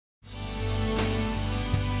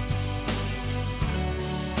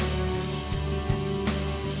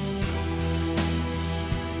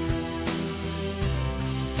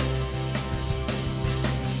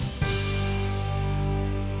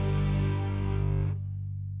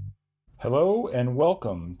Hello and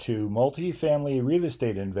welcome to Multifamily Real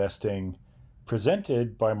Estate Investing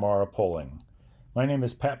presented by Mara Poling. My name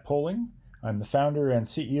is Pat Poling. I'm the founder and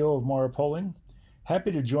CEO of Mara Poling.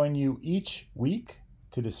 Happy to join you each week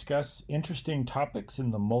to discuss interesting topics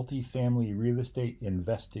in the multifamily real estate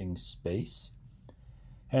investing space.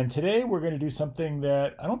 And today we're going to do something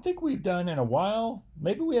that I don't think we've done in a while.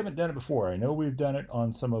 Maybe we haven't done it before. I know we've done it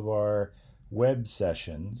on some of our web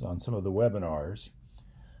sessions, on some of the webinars.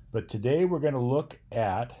 But today we're going to look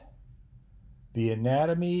at the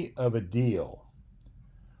anatomy of a deal.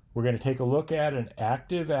 We're going to take a look at an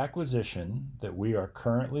active acquisition that we are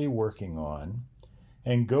currently working on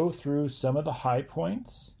and go through some of the high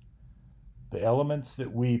points, the elements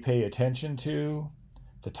that we pay attention to,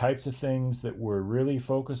 the types of things that we're really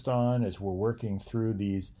focused on as we're working through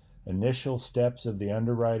these initial steps of the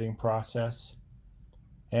underwriting process,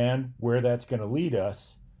 and where that's going to lead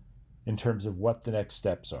us in terms of what the next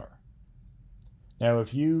steps are. Now,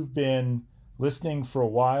 if you've been listening for a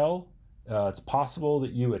while, it's possible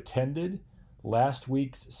that you attended last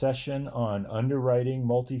week's session on underwriting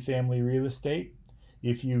multifamily real estate.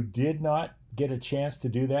 If you did not get a chance to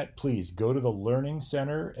do that, please go to the Learning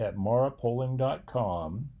Center at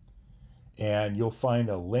marapoling.com and you'll find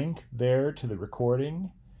a link there to the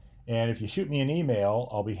recording. And if you shoot me an email,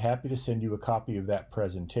 I'll be happy to send you a copy of that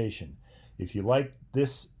presentation. If you like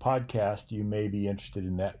this podcast, you may be interested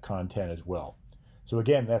in that content as well. So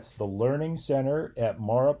again, that's the Learning Center at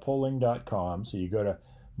marapoling.com. So you go to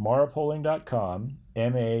marapoling.com,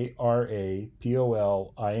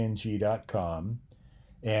 marapoling.com,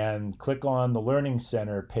 and click on the Learning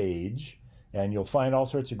Center page, and you'll find all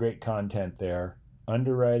sorts of great content there.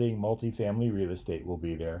 Underwriting multifamily real estate will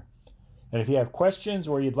be there. And if you have questions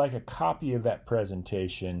or you'd like a copy of that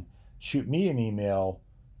presentation, shoot me an email,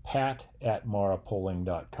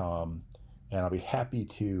 pat@marapoling.com, and I'll be happy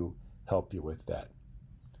to help you with that.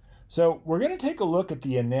 So we're going to take a look at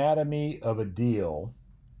the anatomy of a deal.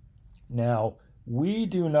 Now, we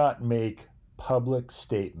do not make public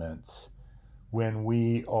statements when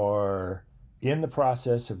we are in the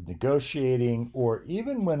process of negotiating or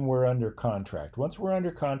even when we're under contract. Once we're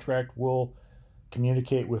under contract, we'll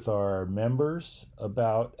communicate with our members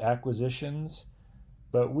about acquisitions,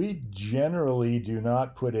 but we generally do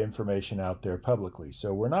not put information out there publicly.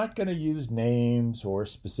 So we're not going to use names or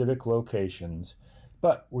specific locations,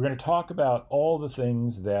 but we're going to talk about all the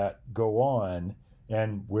things that go on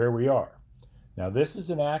and where we are. Now, this is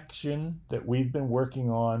an action that we've been working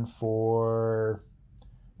on for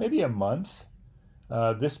maybe a month.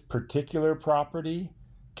 This particular property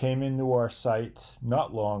came into our sites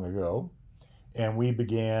not long ago, and we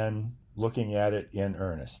began looking at it in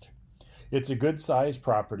earnest. It's a good-sized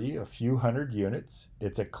property, a few hundred units.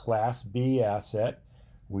 It's a Class B asset.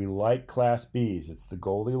 We like Class Bs. It's the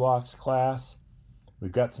Goldilocks class.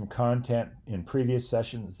 We've got some content in previous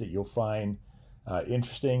sessions that you'll find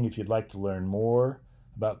interesting if you'd like to learn more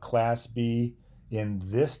about Class B. In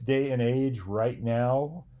this day and age right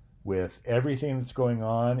now, with everything that's going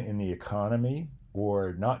on in the economy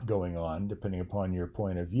or not going on, depending upon your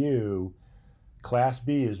point of view, Class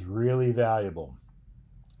B is really valuable.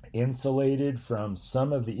 Insulated from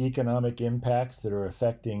some of the economic impacts that are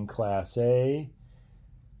affecting Class A,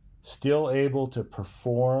 still able to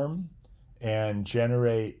perform and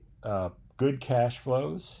generate good cash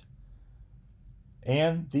flows.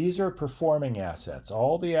 And these are performing assets.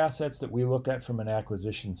 All the assets that we look at from an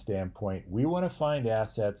acquisition standpoint, we want to find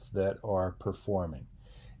assets that are performing.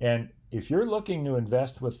 And if you're looking to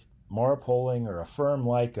invest with Mara Poling or a firm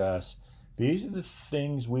like us, these are the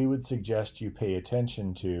things we would suggest you pay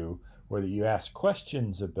attention to or that you ask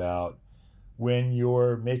questions about when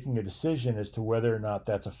you're making a decision as to whether or not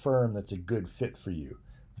that's a firm that's a good fit for you.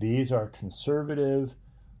 These are conservative,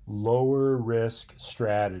 lower risk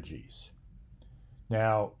strategies.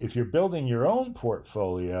 Now, if you're building your own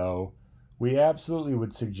portfolio, we absolutely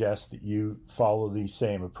would suggest that you follow these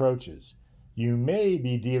same approaches. You may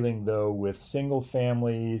be dealing, though, with single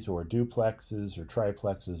families or duplexes or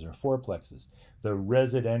triplexes or fourplexes, the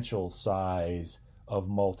residential size of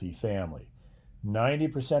multifamily.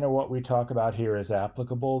 90% of what we talk about here is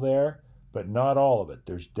applicable there, but not all of it.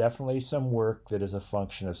 There's definitely some work that is a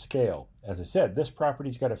function of scale. As I said, this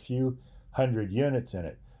property's got a few hundred units in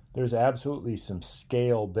it. There's absolutely some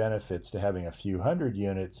scale benefits to having a few hundred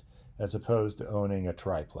units as opposed to owning a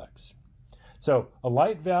triplex. So a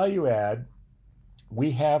light value add,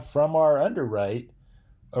 we have from our underwrite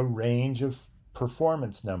a range of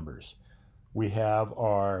performance numbers. We have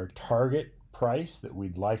our target price that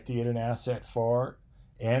we'd like to get an asset for,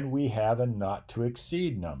 and we have a not to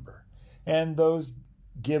exceed number. And those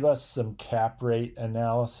give us some cap rate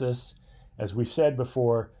analysis As we've said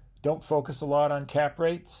before, don't focus a lot on cap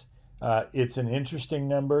rates. It's an interesting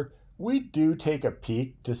number. We do take a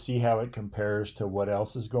peek to see how it compares to what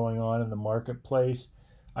else is going on in the marketplace.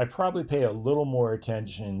 I probably pay a little more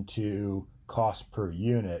attention to cost per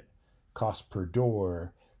unit, cost per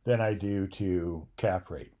door, than I do to cap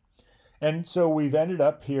rate. And so we've ended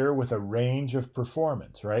up here with a range of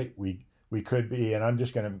performance, right? We could be, and I'm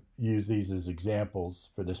just going to use these as examples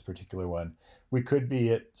for this particular one. We could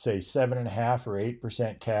be at, say, 7.5% or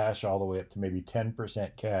 8% cash, all the way up to maybe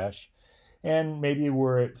 10% cash. And maybe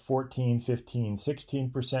we're at 14, 15,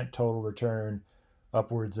 16% total return,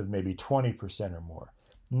 upwards of maybe 20% or more.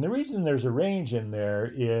 And the reason there's a range in there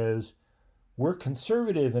is we're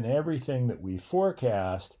conservative in everything that we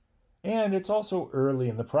forecast, and it's also early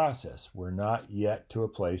in the process. We're not yet to a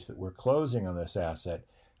place that we're closing on this asset,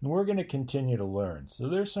 and we're going to continue to learn. So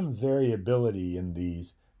there's some variability in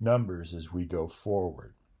these numbers as we go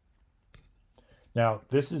forward. Now,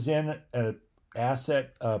 this is in an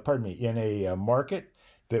in a market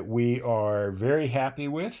that we are very happy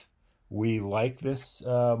with. We like this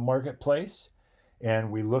marketplace, and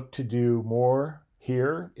we look to do more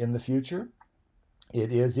here in the future.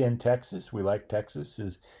 It is in Texas. We like Texas,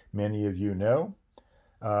 as many of you know.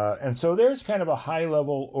 And so there's kind of a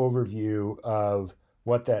high-level overview of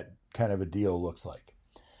what that kind of a deal looks like.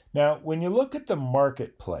 Now, when you look at the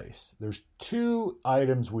marketplace, there's two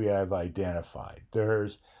items we have identified.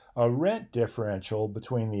 There's a rent differential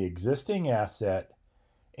between the existing asset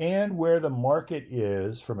and where the market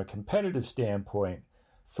is from a competitive standpoint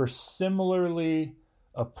for similarly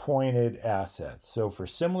appointed assets. So for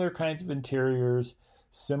similar kinds of interiors,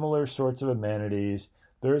 similar sorts of amenities,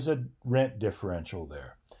 there's a rent differential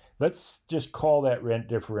there. Let's just call that rent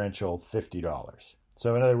differential $50.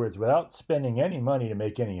 So in other words, without spending any money to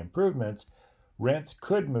make any improvements, rents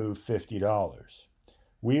could move $50.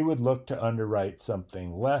 We would look to underwrite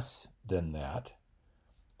something less than that,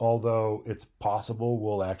 although it's possible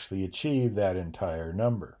we'll actually achieve that entire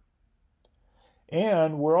number.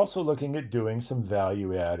 And we're also looking at doing some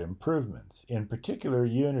value add improvements, in particular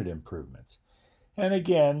unit improvements. And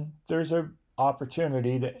again, there's an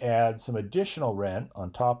opportunity to add some additional rent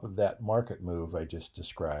on top of that market move I just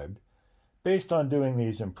described based on doing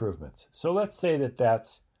these improvements. So let's say that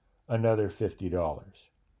that's another $50.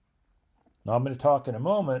 Now I'm going to talk in a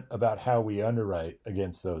moment about how we underwrite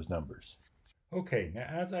against those numbers. Okay, now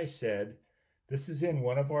as I said, this is in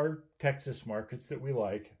one of our Texas markets that we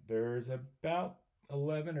like. There's about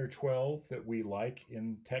 11 or 12 that we like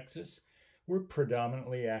in Texas. We're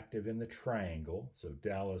predominantly active in the Triangle, so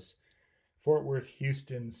Dallas, Fort Worth,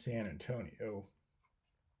 Houston, San Antonio.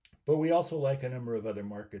 But we also like a number of other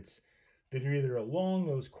markets that are either along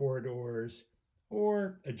those corridors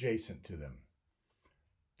or adjacent to them.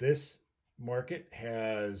 This market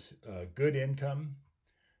has good income,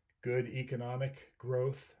 good economic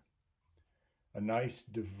growth, a nice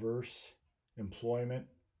diverse employment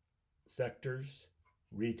sectors,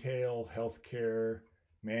 retail, healthcare,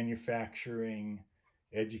 manufacturing,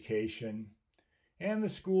 education, and the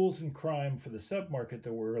schools and crime for the submarket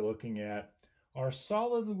that we're looking at are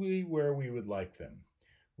solidly where we would like them.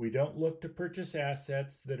 We don't look to purchase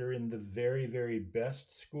assets that are in the very, very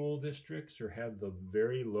best school districts or have the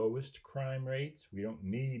very lowest crime rates. We don't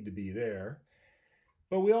need to be there.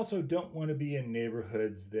 But we also don't want to be in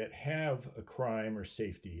neighborhoods that have a crime or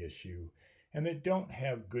safety issue and that don't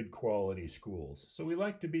have good quality schools. So we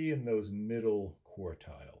like to be in those middle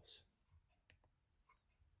quartiles.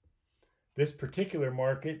 This particular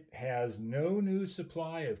market has no new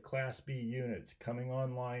supply of Class B units coming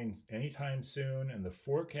online anytime soon, and the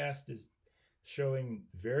forecast is showing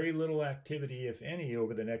very little activity, if any,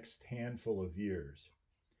 over the next handful of years.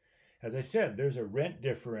 As I said, there's a rent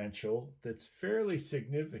differential that's fairly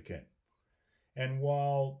significant. And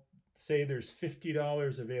while, say, there's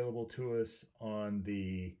 $50 available to us on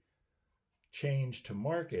the change to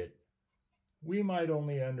market, we might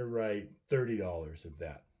only underwrite $30 of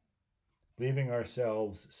that, leaving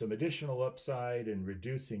ourselves some additional upside and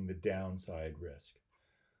reducing the downside risk.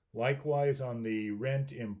 Likewise, on the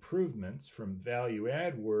rent improvements from value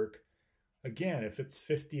add work, again, if it's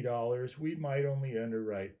 $50, we might only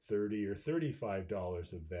underwrite $30 or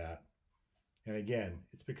 $35 of that. And again,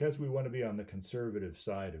 it's because we want to be on the conservative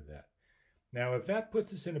side of that. Now, if that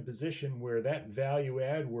puts us in a position where that value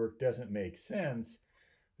add work doesn't make sense,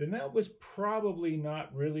 then that was probably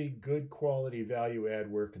not really good quality value add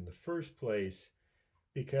work in the first place,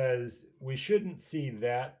 because we shouldn't see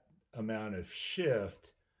that amount of shift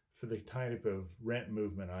for the type of rent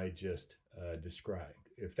movement I just described.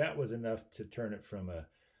 If that was enough to turn it from a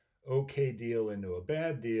okay deal into a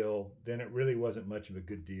bad deal, then it really wasn't much of a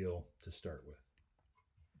good deal to start with.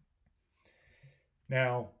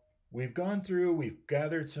 Now, we've gone through, we've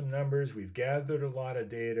gathered some numbers, we've gathered a lot of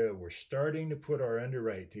data, we're starting to put our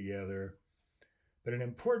underwrite together. But an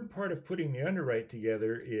important part of putting the underwrite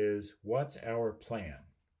together is what's our plan?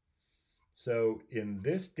 So, in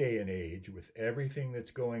this day and age, with everything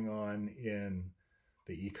that's going on in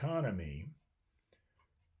the economy,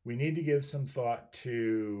 we need to give some thought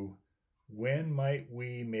to when might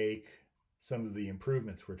we make some of the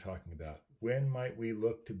improvements we're talking about? When might we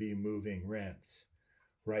look to be moving rents?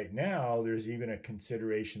 Right now, there's even a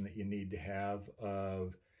consideration that you need to have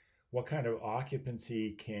of what kind of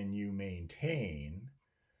occupancy can you maintain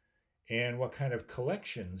and what kind of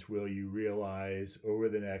collections will you realize over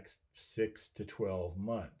the next 6 to 12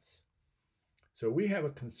 months. So we have a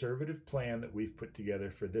conservative plan that we've put together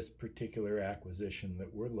for this particular acquisition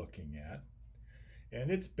that we're looking at. And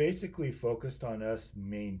it's basically focused on us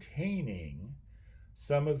maintaining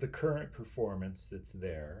some of the current performance that's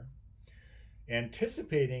there,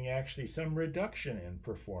 anticipating actually some reduction in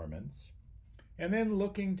performance, and then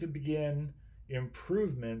looking to begin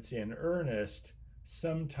improvements in earnest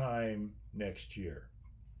sometime next year.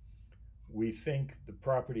 We think the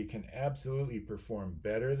property can absolutely perform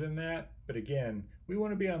better than that, but again, we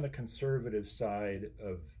want to be on the conservative side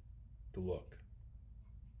of the look.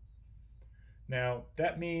 Now,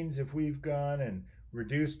 that means if we've gone and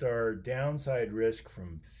reduced our downside risk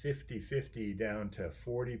from 50-50 down to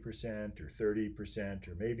 40% or 30%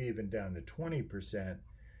 or maybe even down to 20%,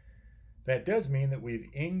 that does mean that we've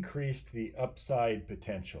increased the upside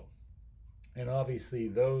potential. And obviously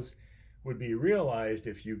those would be realized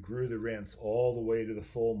if you grew the rents all the way to the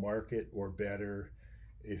full market or better,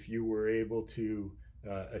 if you were able to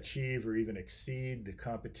achieve or even exceed the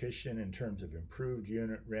competition in terms of improved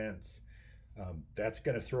unit rents. That's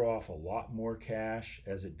going to throw off a lot more cash.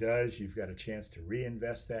 As it does, you've got a chance to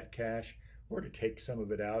reinvest that cash or to take some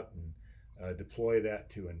of it out and deploy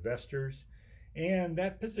that to investors. And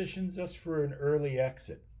that positions us for an early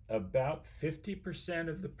exit. About 50%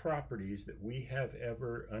 of the properties that we have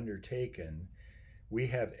ever undertaken, we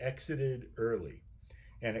have exited early.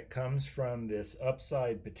 And it comes from this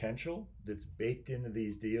upside potential that's baked into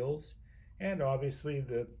these deals, and obviously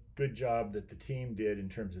the good job that the team did in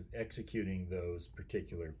terms of executing those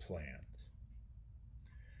particular plans.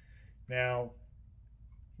 Now,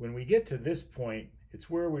 when we get to this point, it's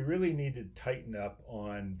where we really need to tighten up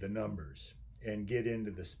on the numbers and get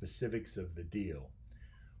into the specifics of the deal.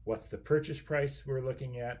 What's the purchase price we're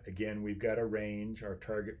looking at? Again, we've got a range, our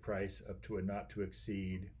target price up to a not to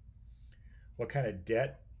exceed. What kind of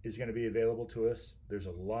debt is going to be available to us? There's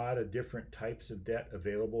a lot of different types of debt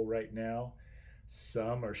available right now.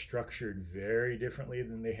 Some are structured very differently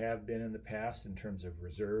than they have been in the past in terms of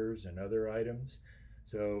reserves and other items.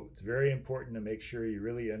 So it's very important to make sure you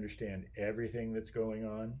really understand everything that's going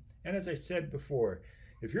on. And as I said before,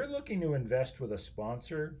 if you're looking to invest with a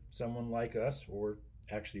sponsor, someone like us, or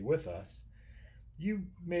actually with us, you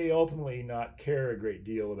may ultimately not care a great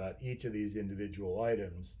deal about each of these individual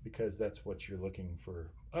items because that's what you're looking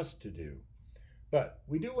for us to do. But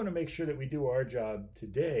we do want to make sure that we do our job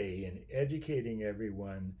today in educating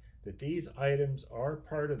everyone that these items are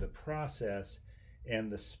part of the process,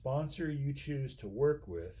 and the sponsor you choose to work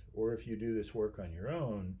with, or if you do this work on your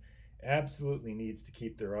own, absolutely needs to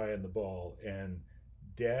keep their eye on the ball. And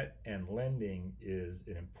debt and lending is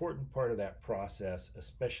an important part of that process,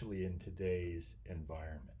 especially in today's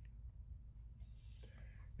environment.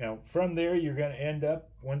 Now, from there, you're going to end up,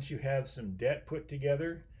 once you have some debt put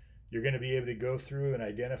together, you're going to be able to go through and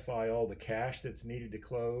identify all the cash that's needed to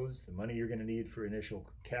close, the money you're going to need for initial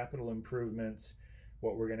capital improvements,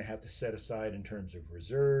 what we're going to have to set aside in terms of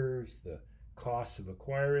reserves, the costs of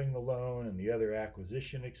acquiring the loan, and the other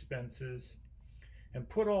acquisition expenses. And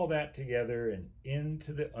put all that together, and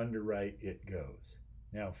into the underwrite it goes.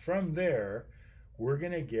 Now, from there, we're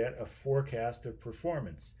going to get a forecast of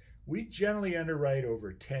performance. We generally underwrite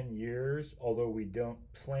over 10 years, although we don't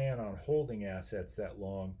plan on holding assets that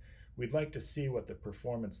long. We'd like to see what the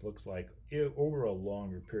performance looks like over a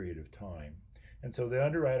longer period of time. And so the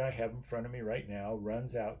underwrite I have in front of me right now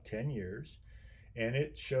runs out 10 years, and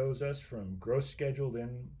it shows us from gross scheduled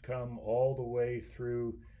income all the way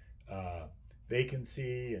through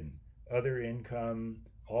vacancy and other income,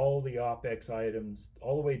 all the OPEX items,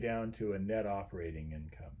 all the way down to a net operating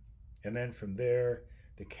income. And then from there,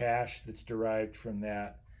 the cash that's derived from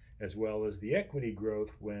that, as well as the equity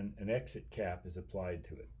growth when an exit cap is applied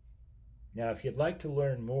to it. Now, if you'd like to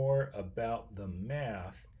learn more about the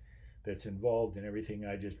math that's involved in everything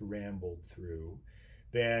I just rambled through,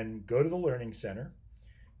 then go to the Learning Center.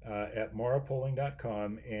 at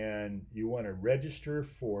marapoling.com, and you want to register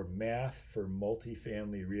for Math for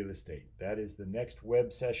Multifamily Real Estate. That is the next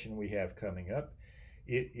web session we have coming up.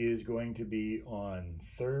 It is going to be on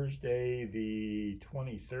Thursday, the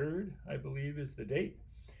 23rd, I believe is the date.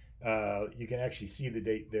 You can actually see the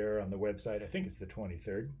date there on the website. I think it's the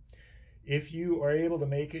 23rd. If you are able to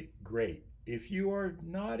make it, great. If you are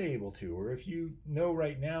not able to, or if you know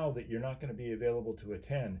right now that you're not going to be available to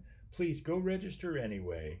attend, please go register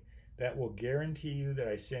anyway. That will guarantee you that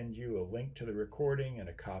I send you a link to the recording and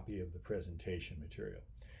a copy of the presentation material.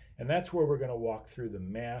 And that's where we're going to walk through the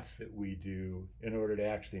math that we do in order to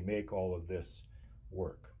actually make all of this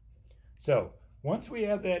work. So once we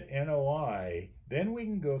have that NOI, then we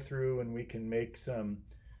can go through and we can make some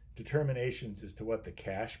determinations as to what the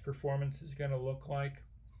cash performance is going to look like.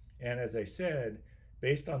 And as I said,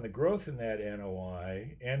 based on the growth in that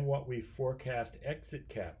NOI and what we forecast exit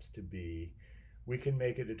caps to be, we can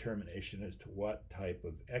make a determination as to what type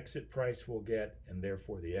of exit price we'll get and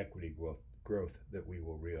therefore the equity growth that we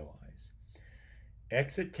will realize.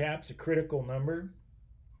 Exit cap's a critical number.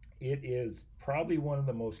 It is probably one of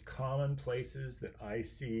the most common places that I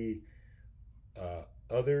see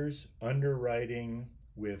others underwriting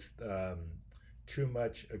with too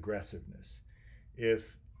much aggressiveness.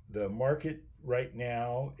 If the market right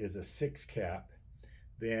now is a 6 cap,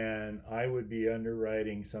 then I would be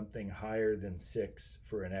underwriting something higher than 6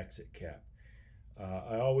 for an exit cap.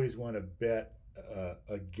 I always want to bet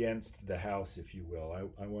against the house, if you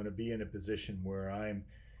will. I want to be in a position where I'm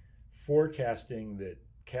forecasting that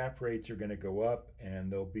cap rates are going to go up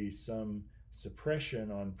and there'll be some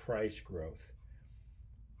suppression on price growth.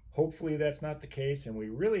 Hopefully that's not the case, and we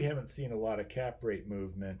really haven't seen a lot of cap rate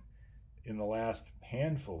movement in the last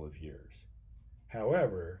handful of years.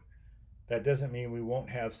 However, that doesn't mean we won't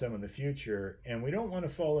have some in the future, and we don't want to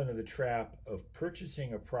fall into the trap of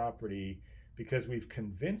purchasing a property because we've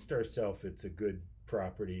convinced ourselves it's a good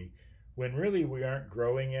property when really we aren't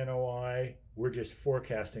growing NOI, we're just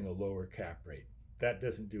forecasting a lower cap rate. That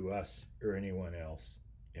doesn't do us or anyone else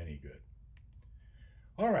any good.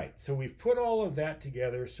 All right, so we've put all of that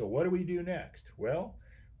together, so what do we do next? Well,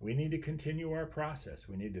 we need to continue our process.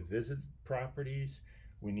 We need to visit properties.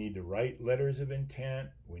 We need to write letters of intent.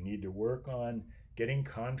 We need to work on getting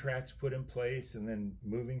contracts put in place and then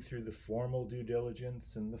moving through the formal due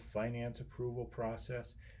diligence and the finance approval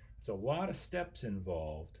process. There's a lot of steps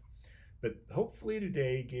involved, but hopefully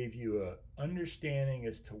today gave you an understanding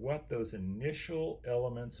as to what those initial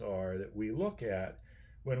elements are that we look at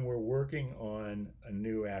when we're working on a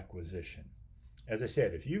new acquisition. As I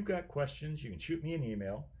said, if you've got questions, you can shoot me an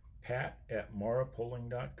email,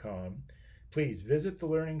 pat@marapoling.com. Please visit the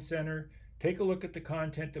Learning Center, take a look at the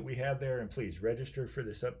content that we have there, and please register for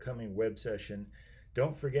this upcoming web session.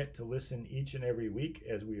 Don't forget to listen each and every week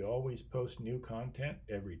as we always post new content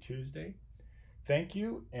every Tuesday. Thank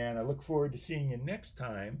you, and I look forward to seeing you next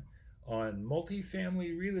time on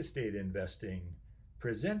Multifamily Real Estate Investing,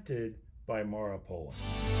 presented by Marapoling.